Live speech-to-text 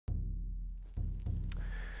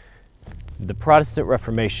The Protestant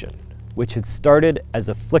Reformation, which had started as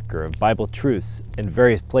a flicker of Bible truths in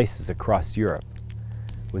various places across Europe,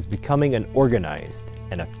 was becoming an organized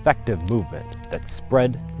and effective movement that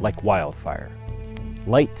spread like wildfire.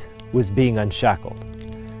 Light was being unshackled.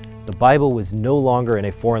 The Bible was no longer in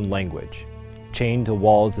a foreign language, chained to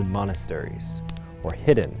walls in monasteries, or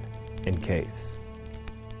hidden in caves.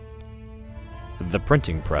 The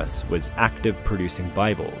printing press was active producing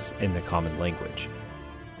Bibles in the common language.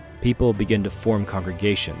 People began to form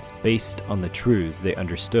congregations based on the truths they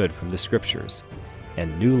understood from the scriptures,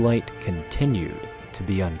 and new light continued to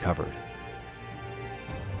be uncovered.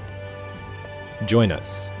 Join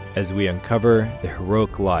us as we uncover the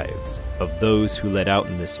heroic lives of those who led out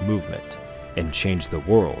in this movement and changed the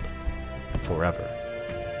world forever.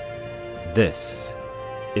 This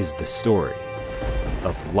is the story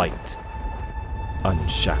of Light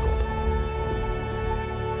Unshackled.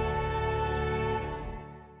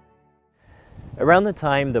 Around the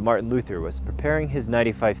time that Martin Luther was preparing his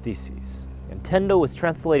 95 Theses, and Tyndale was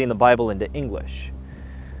translating the Bible into English,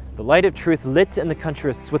 the light of truth lit in the country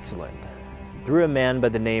of Switzerland through a man by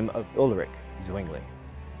the name of Ulrich Zwingli.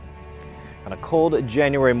 On a cold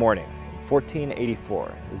January morning in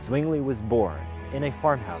 1484, Zwingli was born in a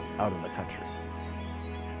farmhouse out in the country.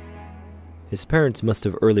 His parents must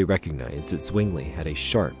have early recognized that Zwingli had a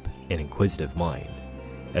sharp and inquisitive mind,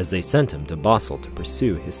 as they sent him to Basel to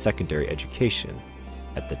pursue his secondary education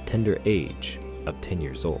at the tender age of 10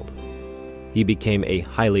 years old. He became a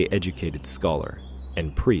highly educated scholar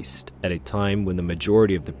and priest at a time when the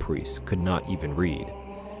majority of the priests could not even read.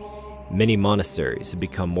 Many monasteries had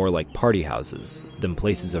become more like party houses than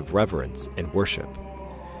places of reverence and worship.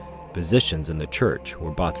 Positions in the church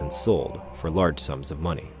were bought and sold for large sums of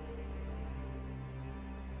money.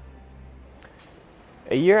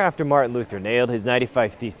 A year after Martin Luther nailed his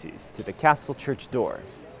 95 Theses to the castle church door,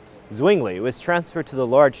 Zwingli was transferred to the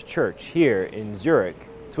large church here in Zurich,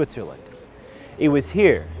 Switzerland. It was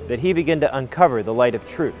here that he began to uncover the light of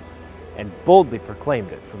truth and boldly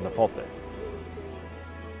proclaimed it from the pulpit.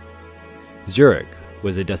 Zurich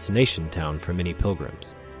was a destination town for many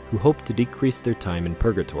pilgrims who hoped to decrease their time in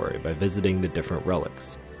purgatory by visiting the different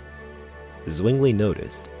relics. Zwingli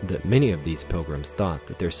noticed that many of these pilgrims thought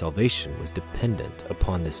that their salvation was dependent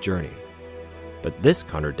upon this journey, but this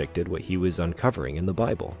contradicted what he was uncovering in the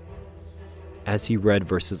Bible. As he read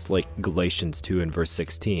verses like Galatians 2 and verse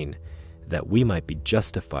 16, that we might be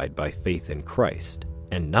justified by faith in Christ,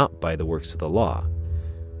 and not by the works of the law,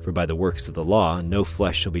 for by the works of the law no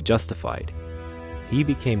flesh shall be justified, he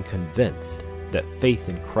became convinced that faith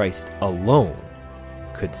in Christ alone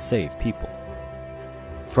could save people.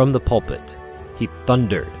 From the pulpit, he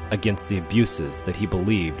thundered against the abuses that he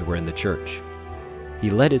believed were in the church. He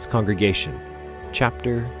led his congregation,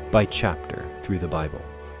 chapter by chapter, through the Bible.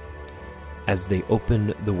 As they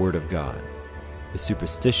opened the Word of God, the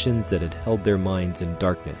superstitions that had held their minds in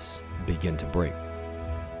darkness began to break.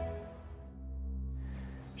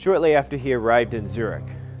 Shortly after he arrived in Zurich,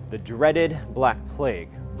 the dreaded Black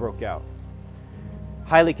Plague broke out.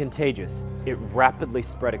 Highly contagious, it rapidly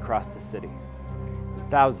spread across the city.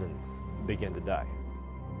 Thousands began to die.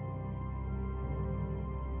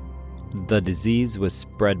 The disease was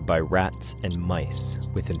spread by rats and mice,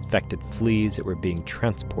 with infected fleas that were being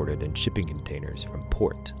transported in shipping containers from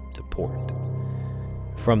port to port.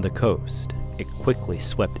 From the coast, it quickly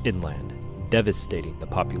swept inland, devastating the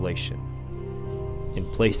population.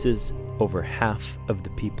 In places, over half of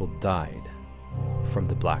the people died from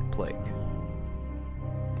the Black Plague.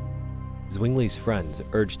 Zwingli's friends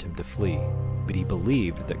urged him to flee, but he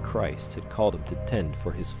believed that Christ had called him to tend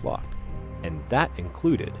for his flock, and that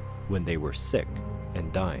included when they were sick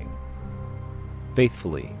and dying.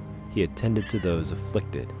 Faithfully, he attended to those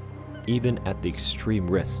afflicted, even at the extreme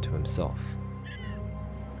risk to himself.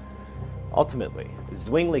 Ultimately,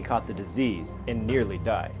 Zwingli caught the disease and nearly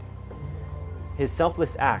died. His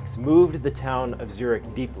selfless acts moved the town of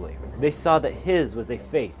Zurich deeply. They saw that his was a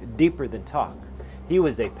faith deeper than talk. He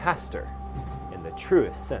was a pastor in the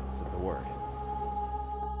truest sense of the word.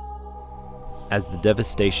 As the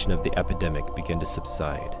devastation of the epidemic began to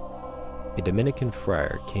subside, a Dominican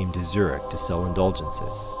friar came to Zurich to sell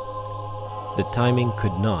indulgences. The timing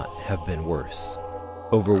could not have been worse.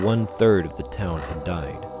 Over 1/3 of the town had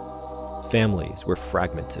died. Families were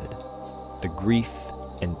fragmented. The grief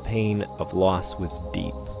and pain of loss was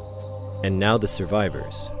deep. And now the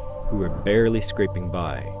survivors, who were barely scraping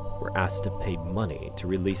by, were asked to pay money to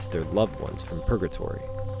release their loved ones from purgatory.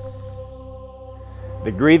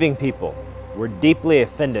 The grieving people were deeply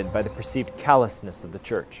offended by the perceived callousness of the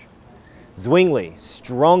church. Zwingli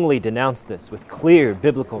strongly denounced this with clear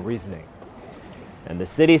biblical reasoning. And the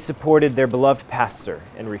city supported their beloved pastor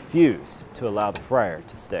and refused to allow the friar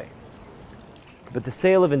to stay. But the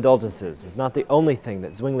sale of indulgences was not the only thing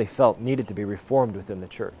that Zwingli felt needed to be reformed within the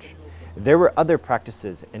church. There were other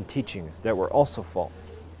practices and teachings that were also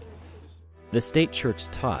false. The state church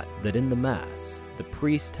taught that in the Mass, the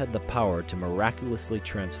priest had the power to miraculously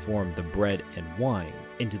transform the bread and wine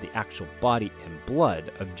into the actual body and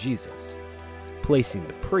blood of Jesus, placing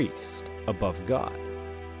the priest above God.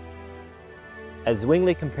 As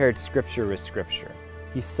Zwingli compared Scripture with Scripture,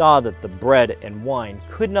 he saw that the bread and wine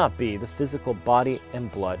could not be the physical body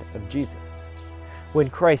and blood of Jesus. When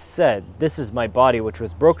Christ said, "This is my body which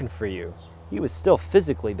was broken for you," he was still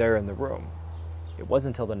physically there in the room. It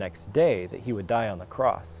wasn't until the next day that he would die on the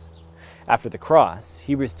cross. After the cross,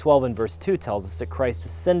 Hebrews 12 and verse 2 tells us that Christ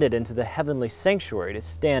ascended into the heavenly sanctuary to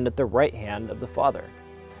stand at the right hand of the Father.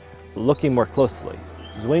 Looking more closely,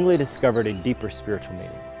 Zwingli discovered a deeper spiritual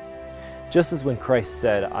meaning. Just as when Christ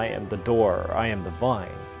said, "I am the door," or "I am the vine,"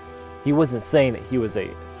 he wasn't saying that he was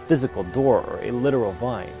a physical door or a literal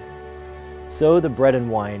vine. So the bread and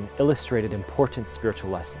wine illustrated important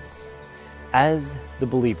spiritual lessons. As the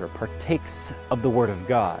believer partakes of the Word of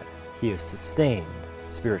God, he is sustained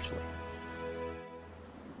spiritually.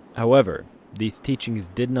 However, these teachings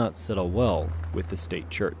did not settle well with the state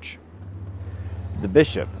church. The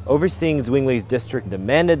bishop, overseeing Zwingli's district,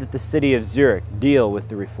 demanded that the city of Zurich deal with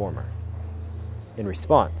the reformer. In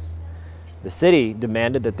response, the city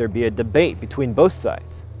demanded that there be a debate between both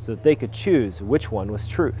sides so that they could choose which one was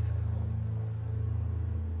truth.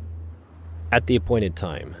 At the appointed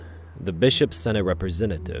time, the bishop sent a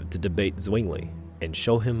representative to debate Zwingli and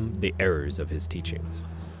show him the errors of his teachings.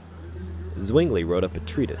 Zwingli wrote up a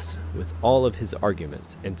treatise with all of his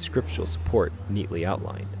arguments and scriptural support neatly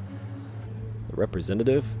outlined. The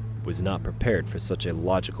representative was not prepared for such a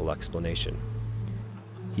logical explanation.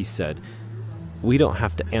 He said, "We don't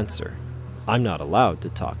have to answer. I'm not allowed to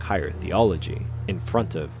talk higher theology in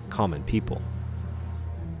front of common people."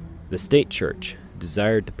 The state church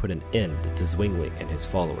desired to put an end to Zwingli and his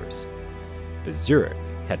followers, but Zurich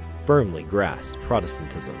had firmly grasped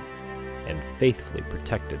Protestantism and faithfully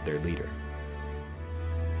protected their leader.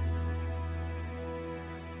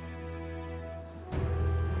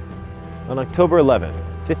 On October 11,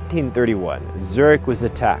 1531, Zurich was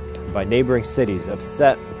attacked by neighboring cities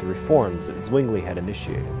upset with the reforms that Zwingli had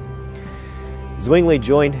initiated. Zwingli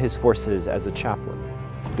joined his forces as a chaplain.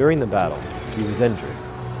 During the battle, he was injured,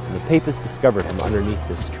 and the papists discovered him underneath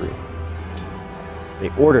this tree. They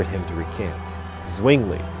ordered him to recant.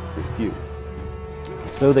 Zwingli refused,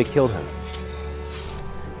 and so they killed him.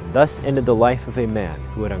 And thus ended the life of a man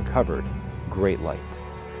who had uncovered great light.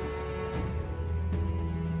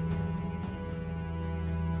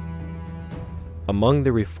 Among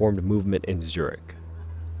the Reformed movement in Zurich,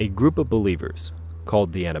 a group of believers,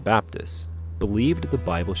 called the Anabaptists, believed the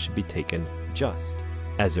Bible should be taken just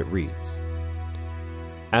as it reads.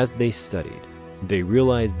 As they studied, they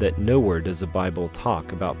realized that nowhere does the Bible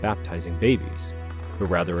talk about baptizing babies, but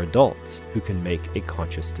rather adults who can make a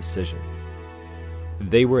conscious decision.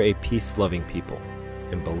 They were a peace-loving people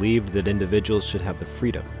and believed that individuals should have the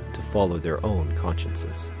freedom to follow their own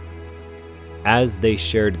consciences. As they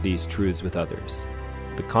shared these truths with others,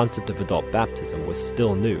 the concept of adult baptism was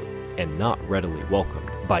still new and not readily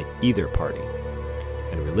welcomed by either party,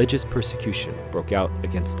 and religious persecution broke out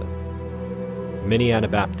against them. Many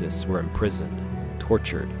Anabaptists were imprisoned,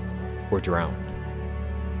 tortured, or drowned.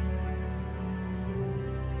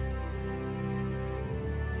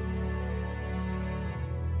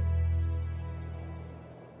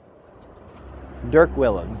 Dirk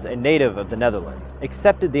Willems, a native of the Netherlands,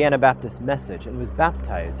 accepted the Anabaptist message and was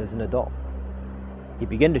baptized as an adult. He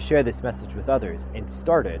began to share this message with others and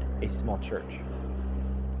started a small church.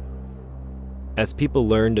 As people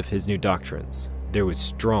learned of his new doctrines, there was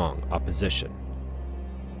strong opposition.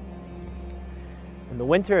 In the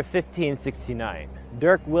winter of 1569,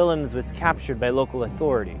 Dirk Willems was captured by local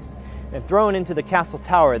authorities and thrown into the castle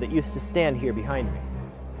tower that used to stand here behind me.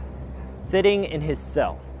 Sitting in his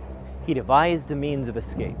cell, he devised a means of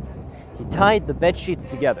escape. He tied the bed sheets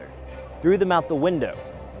together, threw them out the window,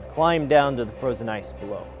 and climbed down to the frozen ice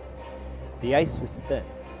below. The ice was thin,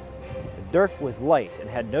 but Dirk was light and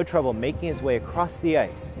had no trouble making his way across the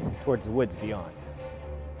ice towards the woods beyond.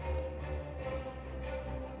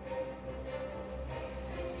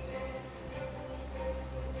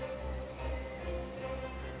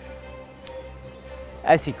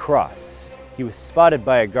 As he crossed, he was spotted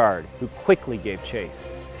by a guard who quickly gave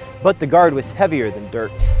chase. But the guard was heavier than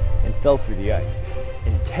Dirk and fell through the ice.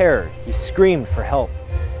 In terror, he screamed for help.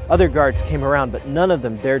 Other guards came around, but none of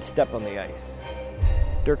them dared step on the ice.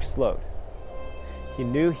 Dirk slowed. He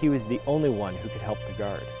knew he was the only one who could help the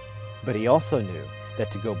guard, but he also knew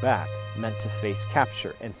that to go back meant to face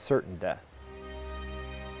capture and certain death.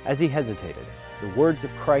 As he hesitated, the words of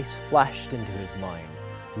Christ flashed into his mind.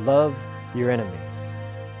 Love your enemies.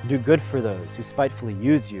 Do good for those who spitefully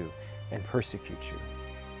use you and persecute you.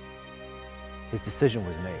 His decision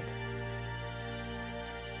was made.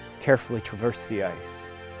 Carefully traversed the ice,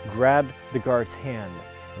 grabbed the guard's hand,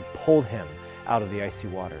 and pulled him out of the icy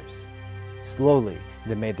waters. Slowly,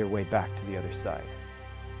 they made their way back to the other side.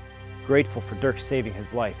 Grateful for Dirk saving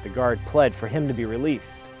his life, the guard pled for him to be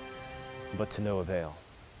released, but to no avail.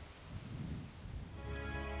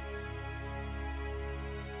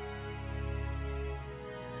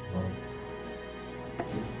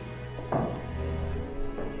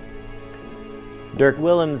 Dirk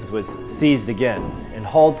Willems was seized again and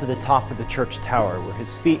hauled to the top of the church tower where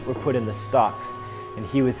his feet were put in the stocks, and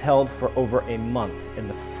he was held for over a month in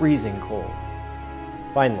the freezing cold.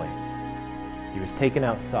 Finally, he was taken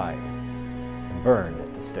outside and burned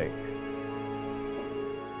at the stake.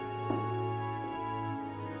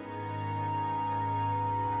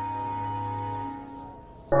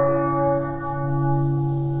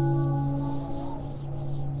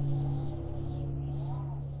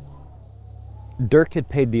 Dirk had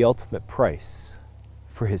paid the ultimate price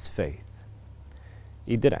for his faith.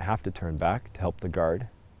 He didn't have to turn back to help the guard.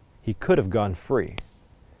 He could have gone free.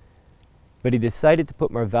 But he decided to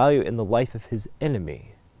put more value in the life of his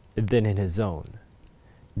enemy than in his own.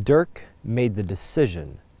 Dirk made the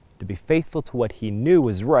decision to be faithful to what he knew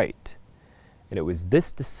was right, and it was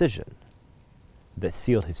this decision that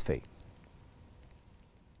sealed his fate.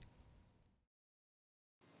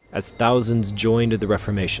 As thousands joined the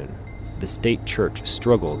Reformation, the state church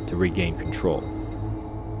struggled to regain control.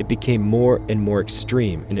 It became more and more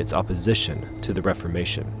extreme in its opposition to the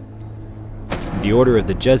Reformation. The Order of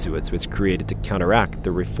the Jesuits was created to counteract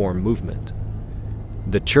the Reform movement.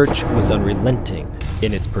 The church was unrelenting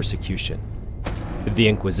in its persecution. The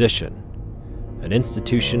Inquisition, an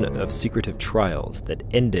institution of secretive trials that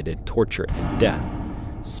ended in torture and death,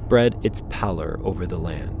 spread its pallor over the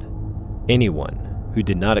land. Anyone who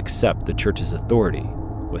did not accept the church's authority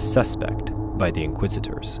was suspect by the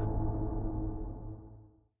inquisitors.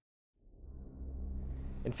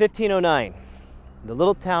 In 1509, in the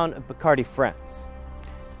little town of Picardy, France,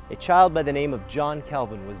 a child by the name of John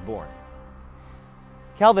Calvin was born.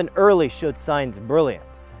 Calvin early showed signs of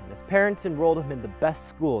brilliance, and his parents enrolled him in the best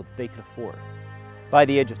school that they could afford. By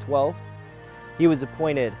the age of 12, he was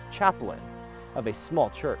appointed chaplain of a small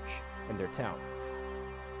church in their town.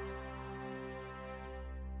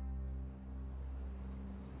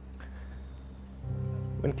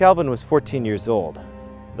 When Calvin was 14 years old,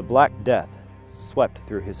 the Black Death swept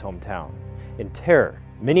through his hometown. In terror,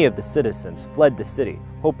 many of the citizens fled the city,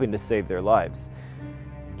 hoping to save their lives.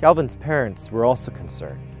 Calvin's parents were also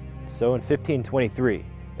concerned, so in 1523,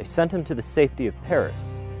 they sent him to the safety of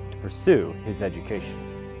Paris to pursue his education.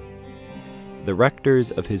 The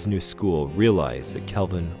rectors of his new school realized that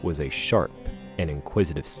Calvin was a sharp and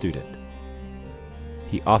inquisitive student.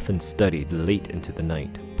 He often studied late into the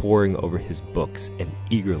night, poring over his books and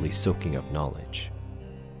eagerly soaking up knowledge.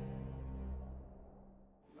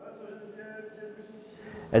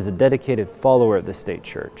 As a dedicated follower of the state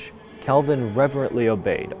church, Calvin reverently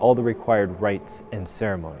obeyed all the required rites and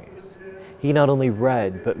ceremonies. He not only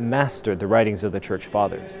read, but mastered the writings of the church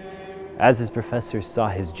fathers. As his professors saw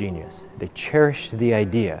his genius, they cherished the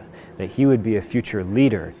idea that he would be a future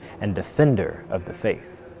leader and defender of the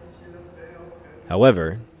faith.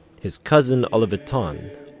 However, his cousin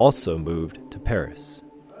Olivetan also moved to Paris.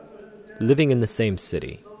 Living in the same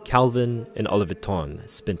city, Calvin and Olivetan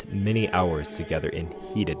spent many hours together in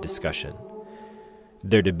heated discussion.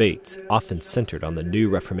 Their debates often centered on the new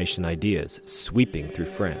Reformation ideas sweeping through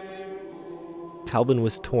France. Calvin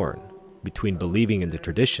was torn between believing in the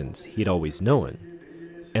traditions he'd always known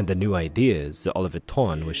and the new ideas that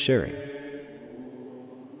Olivetan was sharing.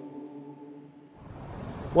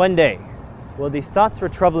 One day, while these thoughts were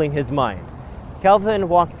troubling his mind, Calvin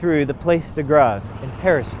walked through the Place de Grève in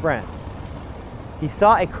Paris, France. He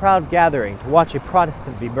saw a crowd gathering to watch a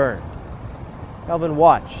Protestant be burned. Calvin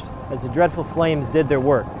watched as the dreadful flames did their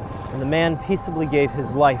work, and the man peaceably gave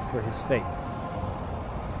his life for his faith.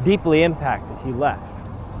 Deeply impacted, he left.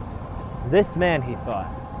 This man, he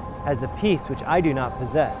thought, has a peace which I do not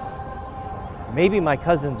possess. Maybe my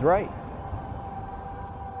cousin's right.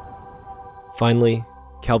 Finally,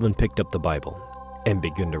 Calvin picked up the Bible and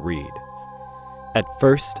began to read. At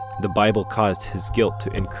first, the Bible caused his guilt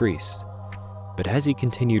to increase, but as he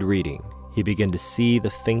continued reading, he began to see the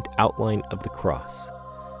faint outline of the cross.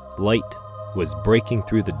 Light was breaking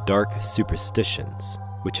through the dark superstitions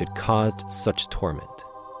which had caused such torment.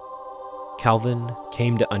 Calvin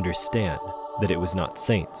came to understand that it was not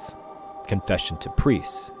saints, confession to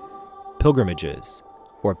priests, pilgrimages,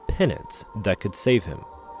 or penance that could save him.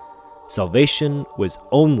 Salvation was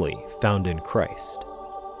only found in Christ,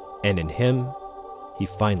 and in him he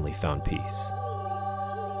finally found peace.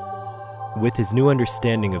 With his new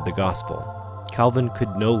understanding of the gospel, Calvin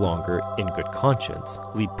could no longer, in good conscience,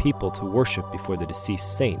 lead people to worship before the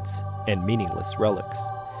deceased saints and meaningless relics.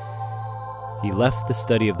 He left the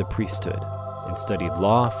study of the priesthood and studied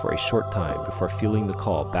law for a short time before feeling the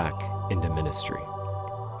call back into ministry.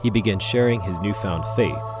 He began sharing his newfound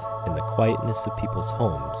faith in the quietness of people's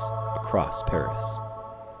homes across Paris.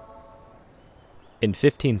 In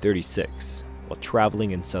 1536, while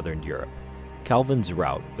traveling in southern Europe, Calvin's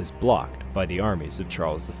route was blocked by the armies of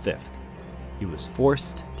Charles V. He was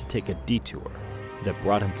forced to take a detour that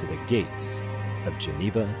brought him to the gates of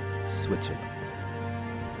Geneva, Switzerland.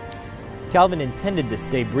 Calvin intended to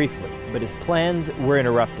stay briefly, but his plans were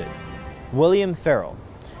interrupted. William Farel,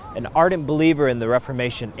 an ardent believer in the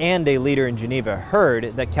Reformation and a leader in Geneva,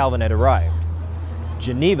 heard that Calvin had arrived.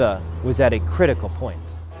 Geneva was at a critical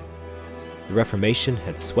point. The Reformation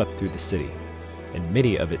had swept through the city, and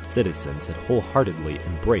many of its citizens had wholeheartedly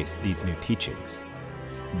embraced these new teachings.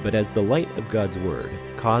 But as the light of God's Word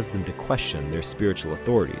caused them to question their spiritual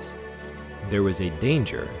authorities, there was a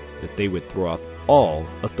danger that they would throw off all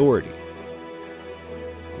authority.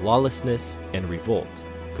 Lawlessness and revolt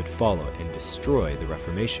could follow and destroy the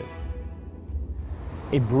Reformation.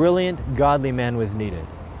 A brilliant, godly man was needed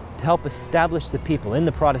to help establish the people in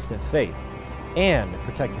the Protestant faith and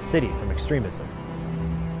protect the city from extremism.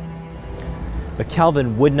 But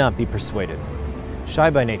Calvin would not be persuaded. Shy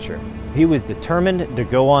by nature, he was determined to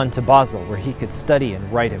go on to Basel, where he could study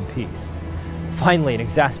and write in peace. Finally, in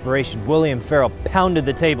exasperation, William Farel pounded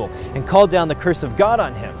the table and called down the curse of God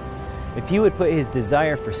on him if he would put his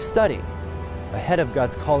desire for study ahead of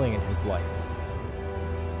God's calling in his life.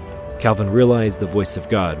 Calvin realized the voice of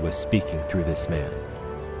God was speaking through this man,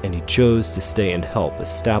 and he chose to stay and help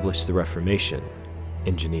establish the Reformation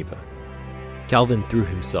in Geneva. Calvin threw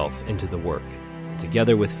himself into the work, and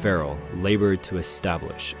together with Farel, labored to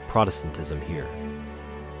establish Protestantism here.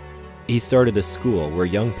 He started a school where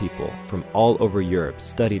young people from all over Europe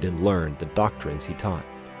studied and learned the doctrines he taught.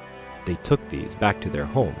 They took these back to their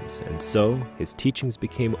homes, and so his teachings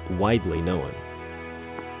became widely known.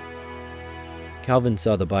 Calvin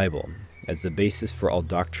saw the Bible as the basis for all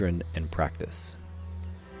doctrine and practice.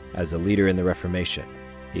 As a leader in the Reformation,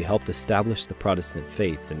 he helped establish the Protestant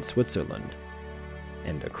faith in Switzerland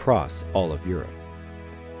and across all of Europe.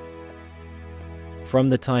 From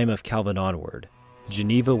the time of Calvin onward,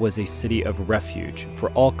 Geneva was a city of refuge for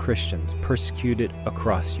all Christians persecuted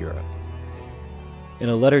across Europe. In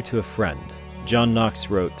a letter to a friend, John Knox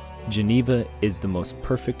wrote, "Geneva is the most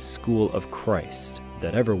perfect school of Christ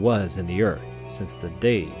that ever was in the earth since the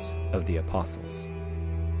days of the apostles."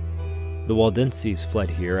 The Waldenses fled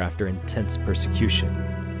here after intense persecution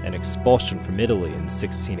and expulsion from Italy in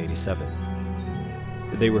 1687.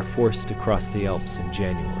 They were forced to cross the Alps in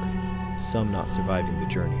January, some not surviving the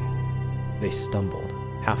journey. They stumbled,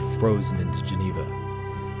 half frozen, into Geneva,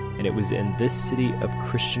 and it was in this city of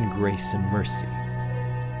Christian grace and mercy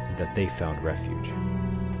that they found refuge.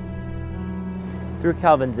 Through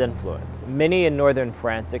Calvin's influence, many in northern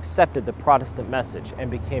France accepted the Protestant message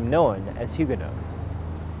and became known as Huguenots.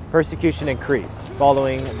 Persecution increased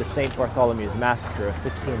following the St. Bartholomew's Massacre of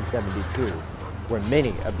 1572, where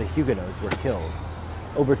many of the Huguenots were killed.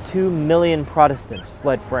 Over 2 million Protestants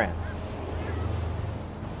fled France.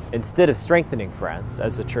 Instead of strengthening France,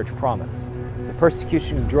 as the Church promised, the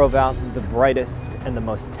persecution drove out the brightest and the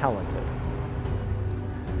most talented.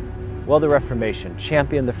 While the Reformation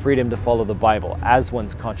championed the freedom to follow the Bible as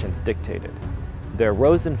one's conscience dictated, there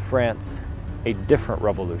arose in France a different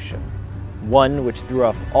revolution, one which threw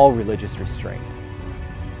off all religious restraint.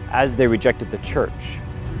 As they rejected the Church,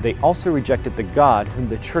 they also rejected the God whom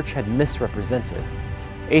the Church had misrepresented.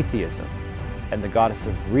 Atheism and the goddess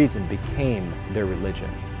of reason became their religion.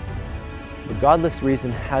 The godless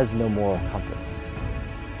reason has no moral compass.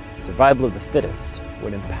 Survival of the fittest,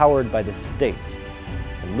 when empowered by the state,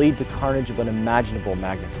 can lead to carnage of unimaginable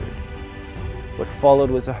magnitude. What followed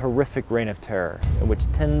was a horrific reign of terror in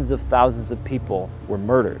which tens of thousands of people were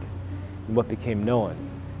murdered in what became known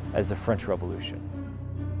as the French Revolution.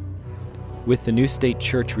 With the new state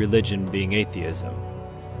church religion being atheism,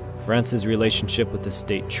 France's relationship with the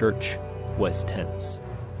state church was tense.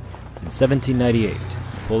 In 1798,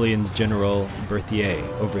 Napoleon's general Berthier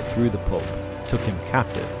overthrew the Pope, took him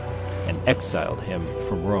captive, and exiled him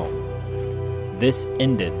from Rome. This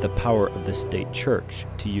ended the power of the state church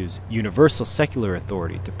to use universal secular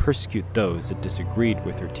authority to persecute those that disagreed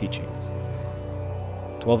with her teachings.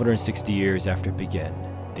 1260 years after it began,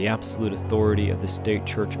 the absolute authority of the state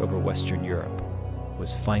church over Western Europe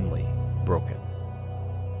was finally broken.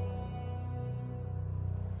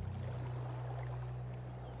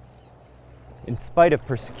 In spite of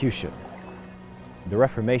persecution, the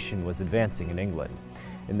Reformation was advancing in England.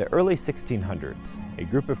 In the early 1600s, a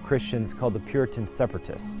group of Christians called the Puritan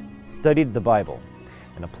Separatists studied the Bible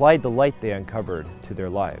and applied the light they uncovered to their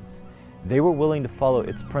lives. They were willing to follow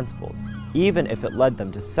its principles, even if it led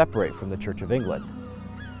them to separate from the Church of England.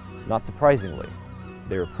 Not surprisingly,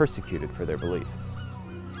 they were persecuted for their beliefs.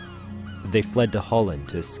 They fled to Holland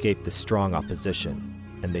to escape the strong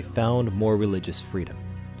opposition, and they found more religious freedom.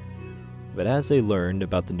 But as they learned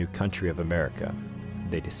about the new country of America,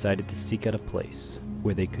 they decided to seek out a place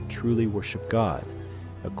where they could truly worship God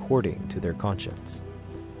according to their conscience.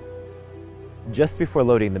 Just before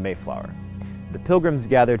loading the Mayflower, the Pilgrims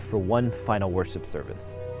gathered for one final worship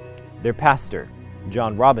service. Their pastor,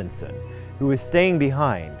 John Robinson, who was staying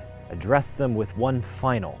behind, addressed them with one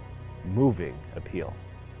final, moving appeal.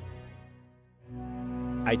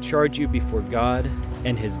 I charge you before God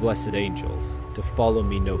and His blessed angels to follow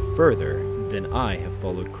me no further than I have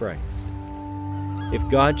followed Christ. If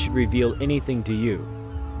God should reveal anything to you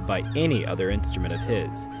by any other instrument of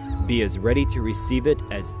His, be as ready to receive it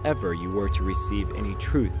as ever you were to receive any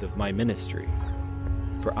truth of my ministry.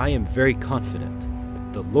 For I am very confident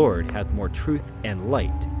the Lord hath more truth and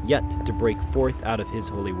light yet to break forth out of His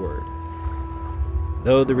holy word.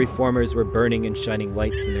 Though the Reformers were burning and shining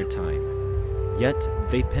lights in their time, yet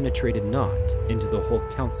they penetrated not into the whole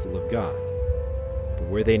counsel of God, but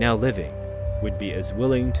were they now living, would be as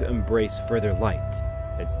willing to embrace further light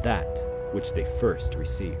as that which they first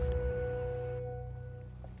received.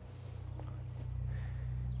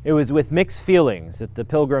 It was with mixed feelings that the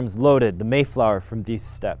Pilgrims loaded the Mayflower from these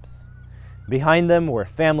steps. Behind them were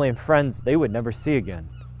family and friends they would never see again.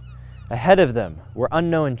 Ahead of them were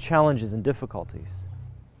unknown challenges and difficulties.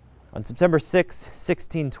 On September 6,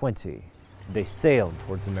 1620, they sailed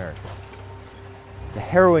towards America. The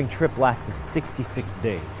harrowing trip lasted 66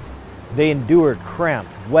 days. They endured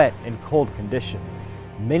cramped, wet, and cold conditions.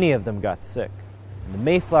 Many of them got sick, and the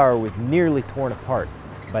Mayflower was nearly torn apart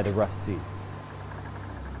by the rough seas.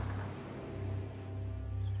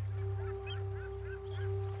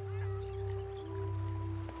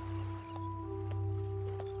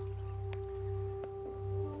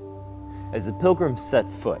 As the Pilgrims set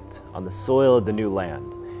foot on the soil of the new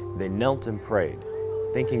land, they knelt and prayed,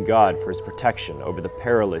 thanking God for His protection over the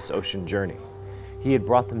perilous ocean journey. He had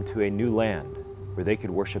brought them to a new land where they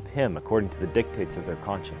could worship Him according to the dictates of their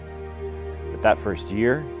conscience. But that first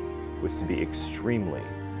year was to be extremely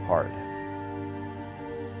hard.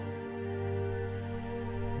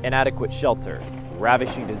 Inadequate shelter,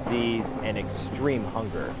 ravishing disease, and extreme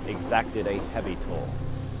hunger exacted a heavy toll.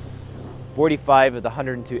 45 of the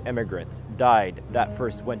 102 immigrants died that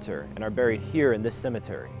first winter and are buried here in this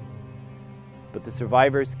cemetery. But the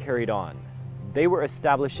survivors carried on. They were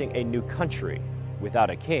establishing a new country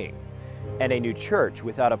without a king and a new church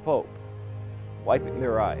without a pope. Wiping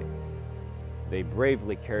their eyes, they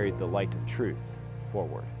bravely carried the light of truth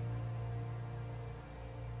forward.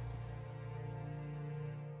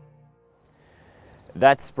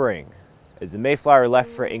 That spring, as the Mayflower left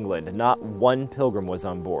for England, not one pilgrim was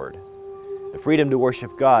on board. The freedom to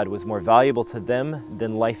worship God was more valuable to them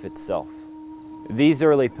than life itself. These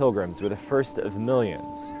early pilgrims were the first of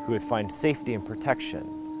millions who would find safety and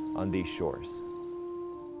protection on these shores.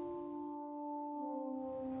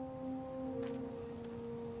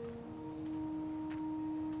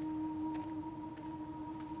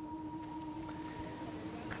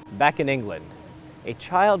 Back in England, a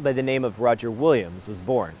child by the name of Roger Williams was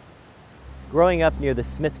born. Growing up near the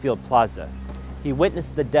Smithfield Plaza, he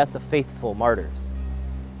witnessed the death of faithful martyrs.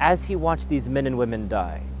 As he watched these men and women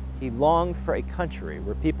die, he longed for a country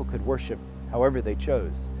where people could worship however they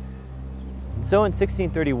chose. And so in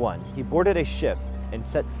 1631, he boarded a ship and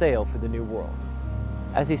set sail for the New World.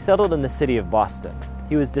 As he settled in the city of Boston,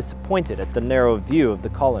 he was disappointed at the narrow view of the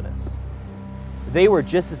colonists. They were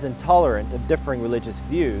just as intolerant of differing religious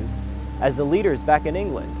views as the leaders back in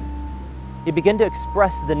England. He began to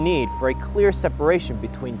express the need for a clear separation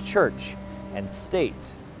between church and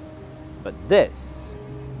state. But this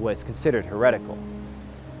was considered heretical.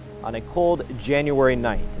 On a cold January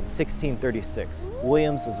night in 1636,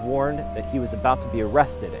 Williams was warned that he was about to be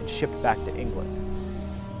arrested and shipped back to England.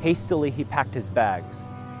 Hastily, he packed his bags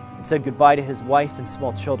and said goodbye to his wife and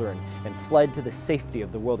small children and fled to the safety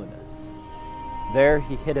of the wilderness. There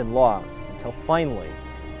he hid in logs until finally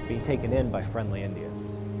being taken in by friendly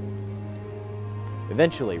Indians.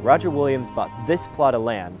 Eventually, Roger Williams bought this plot of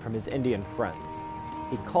land from his Indian friends.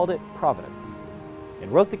 He called it Providence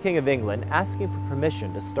and wrote the King of England asking for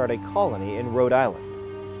permission to start a colony in Rhode Island.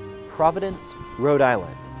 Providence, Rhode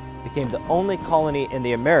Island became the only colony in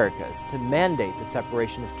the Americas to mandate the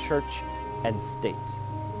separation of church and state.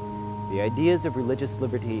 The ideas of religious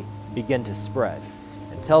liberty began to spread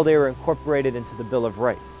until they were incorporated into the Bill of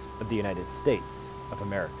Rights of the United States of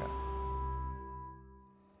America.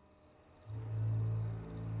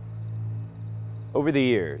 Over the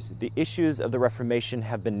years, the issues of the Reformation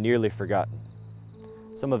have been nearly forgotten.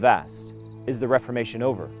 Some have asked, is the Reformation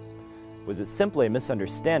over? Was it simply a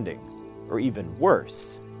misunderstanding, or even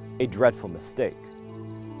worse, a dreadful mistake?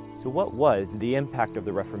 So what was the impact of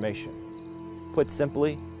the Reformation? Put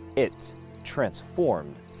simply, it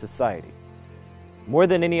transformed society. More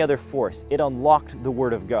than any other force, it unlocked the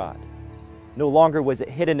Word of God. No longer was it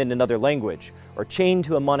hidden in another language or chained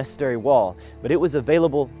to a monastery wall, but it was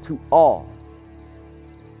available to all.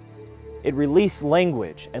 It released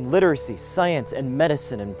language and literacy, science and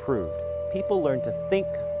medicine improved. People learned to think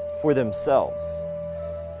for themselves.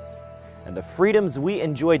 And the freedoms we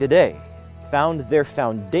enjoy today found their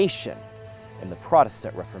foundation in the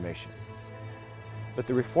Protestant Reformation. But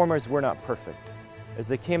the Reformers were not perfect. As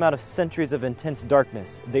they came out of centuries of intense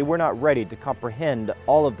darkness, they were not ready to comprehend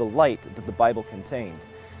all of the light that the Bible contained.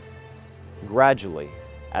 Gradually,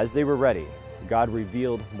 as they were ready, God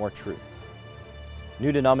revealed more truth.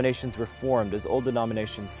 New denominations were formed as old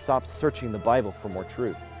denominations stopped searching the Bible for more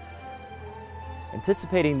truth.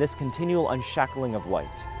 Anticipating this continual unshackling of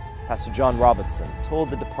light, Pastor John Robinson told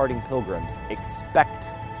the departing pilgrims,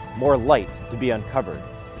 expect more light to be uncovered.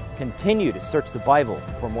 Continue to search the Bible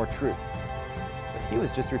for more truth. But he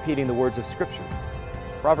was just repeating the words of Scripture.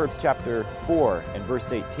 Proverbs chapter 4 and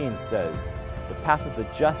verse 18 says, "The path of the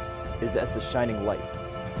just is as the shining light,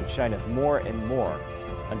 which shineth more and more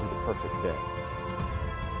unto the perfect day."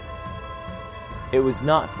 It was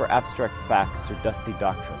not for abstract facts or dusty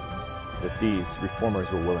doctrines that these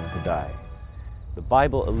reformers were willing to die. The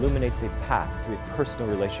Bible illuminates a path to a personal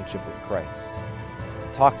relationship with Christ.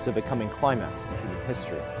 It talks of a coming climax to human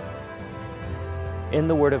history. In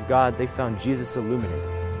the Word of God, they found Jesus illuminated.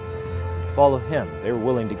 To follow Him, they were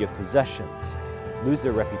willing to give possessions, lose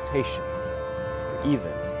their reputation, or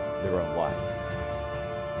even their own lives.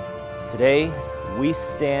 Today, we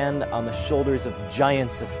stand on the shoulders of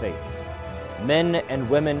giants of faith, men and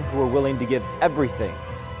women who are willing to give everything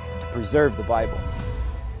to preserve the Bible.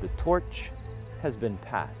 The torch has been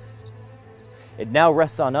passed. It now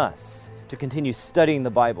rests on us to continue studying the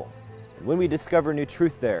Bible, and when we discover new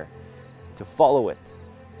truth there, to follow it,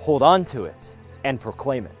 hold on to it, and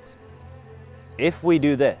proclaim it. If we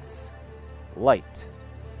do this, light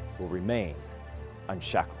will remain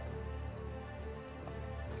unshackled.